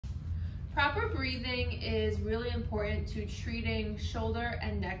Proper breathing is really important to treating shoulder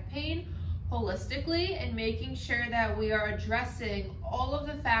and neck pain holistically and making sure that we are addressing all of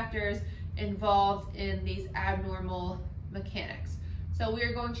the factors involved in these abnormal mechanics. So we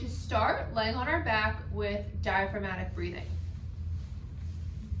are going to start laying on our back with diaphragmatic breathing.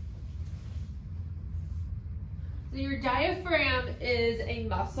 So your diaphragm is a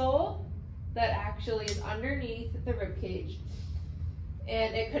muscle that actually is underneath the rib cage,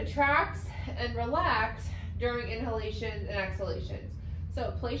 and it contracts and relaxes during inhalations and exhalations.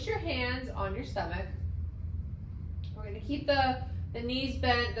 So place your hands on your stomach. We're going to keep the knees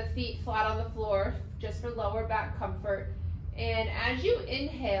bent, the feet flat on the floor, just for lower back comfort. And as you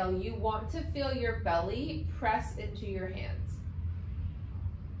inhale, you want to feel your belly press into your hands.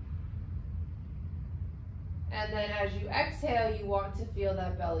 And then as you exhale, you want to feel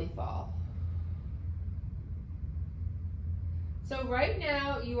that belly fall. So right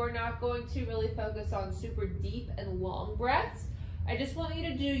now, you are not going to really focus on super deep and long breaths. I just want you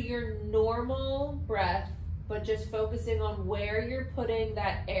to do your normal breath, but just focusing on where you're putting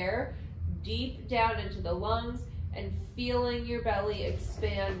that air deep down into the lungs and feeling your belly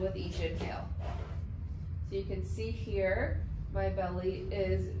expand with each inhale. So you can see here, my belly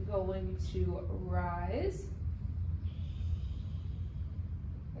is going to rise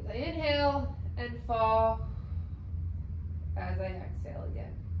as I inhale and fall as I exhale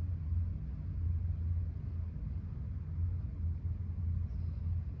again.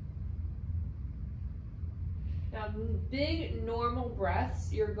 Now, big normal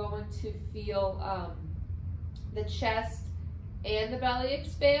breaths, you're going to feel the chest and the belly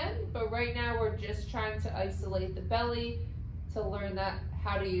expand, but right now we're just trying to isolate the belly to learn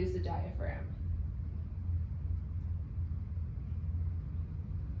how to use the diaphragm.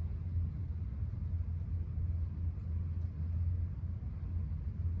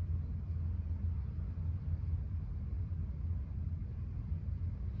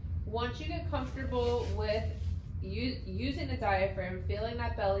 Once you get comfortable with using the diaphragm, feeling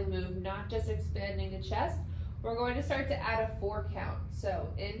that belly move, not just expanding the chest, we're going to start to add a 4 count. So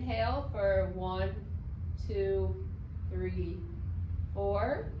inhale for 1, 2, 3,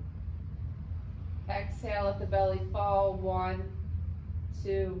 4. Exhale, let the belly fall. 1,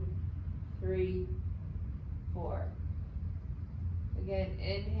 2, 3, 4. Again,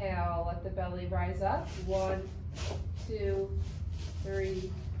 inhale, let the belly rise up. 1, 2,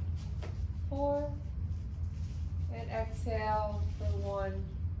 3, 4. And exhale for 1,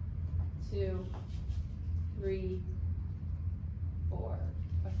 2, 3, 4.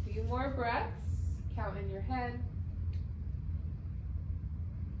 A few more breaths. Count in your head.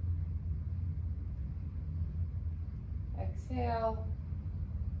 Exhale.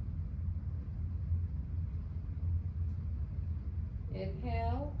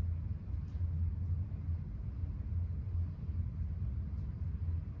 Inhale.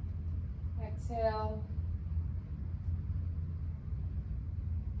 Exhale.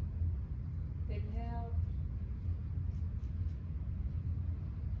 Inhale.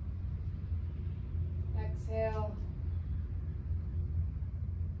 Exhale.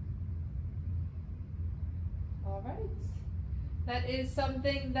 All right. That is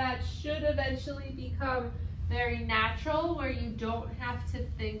something that should eventually become very natural, where you don't have to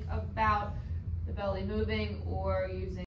think about the belly moving or using